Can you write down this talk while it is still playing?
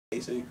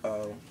basic.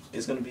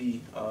 It's gonna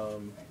be.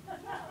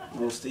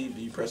 Well, Steve,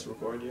 do you press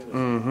record yet?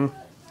 Mm-hmm.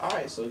 All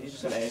right, so he's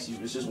just gonna ask you.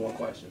 It's just one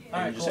question.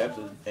 All right, you just cool.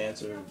 have to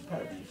answer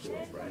however you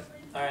feel, right?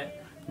 All right.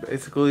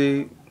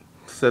 Basically,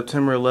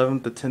 September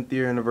 11th, the 10th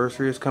year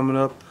anniversary is coming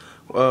up.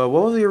 What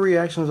was your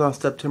reactions on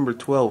September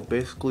 12th?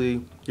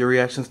 Basically, your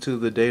reactions to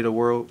the day the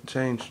world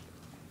changed.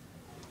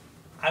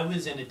 I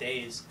was in a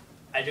daze.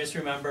 I just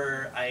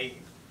remember I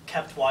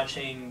kept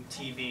watching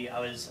TV. I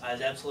was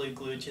absolutely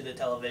glued to the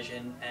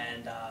television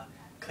and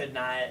could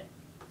not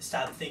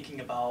stop thinking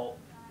about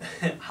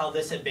how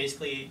this had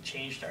basically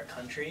changed our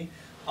country.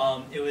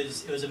 It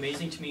was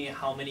amazing to me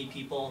how many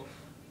people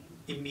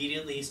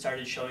immediately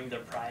started showing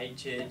their pride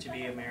to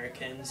be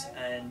Americans,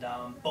 and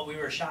but we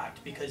were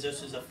shocked because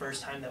this was the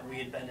first time that we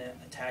had been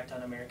attacked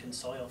on American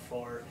soil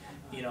for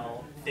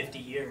 50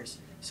 years.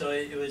 So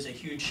it was a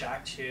huge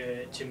shock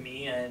to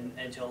me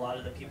and to a lot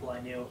of the people I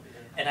knew,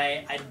 and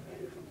I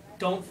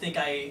don't think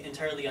I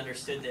entirely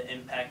understood the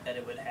impact that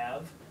it would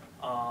have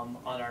on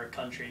our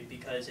country,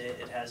 because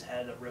it has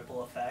had a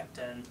ripple effect,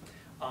 and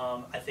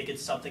I think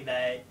it's something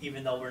that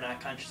even though we're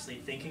not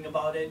consciously thinking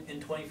about it in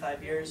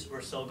 25 years,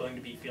 we're still going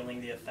to be feeling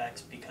the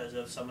effects because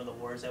of some of the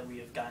wars that we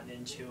have gotten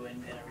into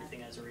and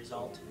everything as a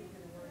result.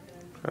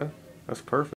 Okay, that's perfect.